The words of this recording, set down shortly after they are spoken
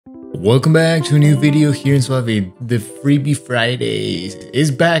Welcome back to a new video here in SUALVI. The Freebie Fridays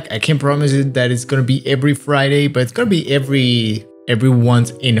is back. I can't promise it that it's gonna be every Friday, but it's gonna be every once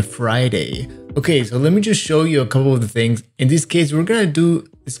in a Friday. Okay, so let me just show you a couple of the things. In this case,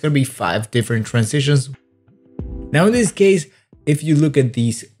 it's gonna be 5 different transitions. Now in this case, if you look at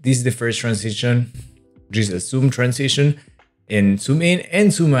these, this is the first transition, which is a zoom transition, and zoom in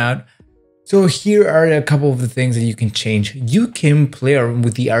and zoom out. So here are a couple of the things that you can change. You can play around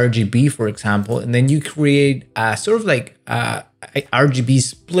with the RGB, for example, and then you create a sort of like a RGB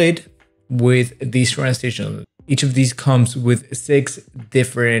split with these transitions. Each of these comes with 6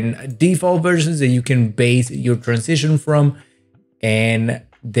 different default versions that you can base your transition from. And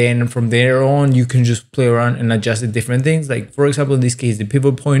then from there on, you can just play around and adjust the different things. Like for example, in this case, the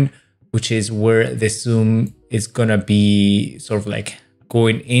pivot point, which is where the zoom is gonna be sort of like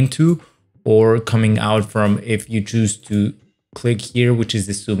going into or coming out from, if you choose to click here, which is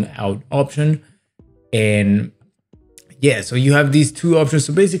the zoom out option. And yeah, so you have these 2 options.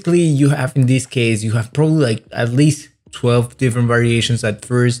 So basically you have, in this case, you have probably like at least 12 different variations at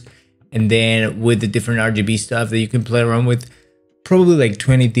first. And then with the different RGB stuff that you can play around with, probably like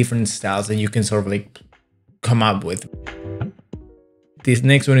 20 different styles that you can sort of like come up with. This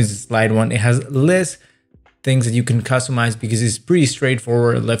next one is the slide one. It has less things that you can customize because it's pretty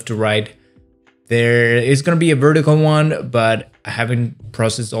straightforward, left to right. There is going to be a vertical one, but I haven't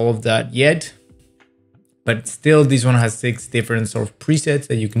processed all of that yet. But still, this one has 6 different sort of presets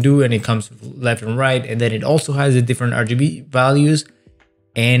that you can do, and it comes left and right. And then it also has the different RGB values,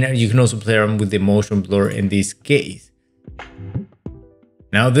 and you can also play around with the motion blur in this case.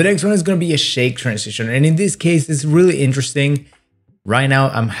 Now, the next one is going to be a shake transition. And in this case, it's really interesting. Right now,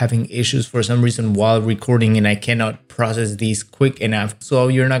 I'm having issues for some reason while recording, and I cannot process these quick enough. So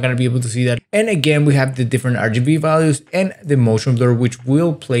you're not going to be able to see that. And again, we have the different RGB values and the motion blur, which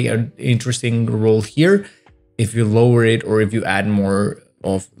will play an interesting role here if you lower it or if you add more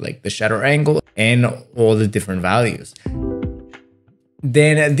of like the shutter angle and all the different values.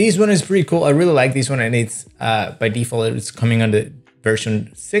 Then this one is pretty cool. I really like this one, and it's by default, it's coming on the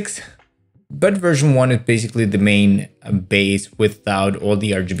version 6. But version 1 is basically the main base without all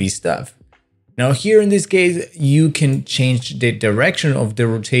the RGB stuff. Now here in this case, you can change the direction of the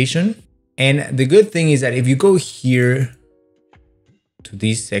rotation. And the good thing is that if you go here to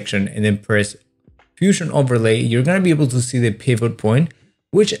this section and then press Fusion Overlay, you're going to be able to see the pivot point,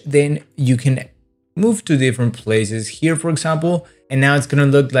 which then you can move to different places here, for example. And now it's going to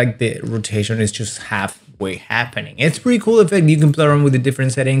look like the rotation is just halfway happening. It's a pretty cool effect. You can play around with the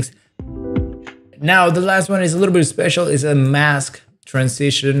different settings. Now, the last one is a little bit special. It's a mask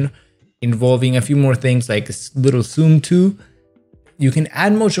transition involving a few more things like a little zoom to. You can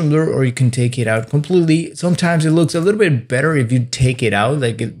add motion blur or you can take it out completely. Sometimes it looks a little bit better if you take it out,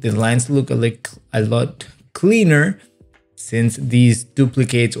 like the lines look a lot cleaner, since these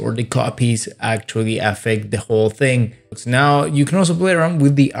duplicates or the copies actually affect the whole thing. So now you can also play around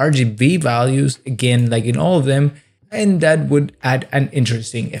with the RGB values, again, like in all of them, and that would add an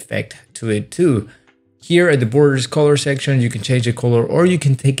interesting effect to it too. Here at the borders color section, you can change the color or you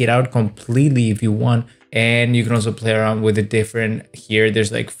can take it out completely if you want. And you can also play around with the different, here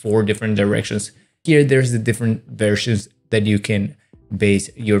there's like 4 different directions. Here there's the different versions that you can base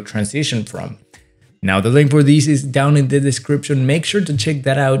your transition from. Now the link for these is down in the description. Make sure to check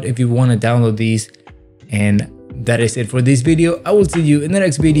that out if you want to download these. And that is it for this video. I will see you in the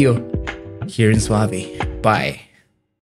next video here in SUALVI. Bye.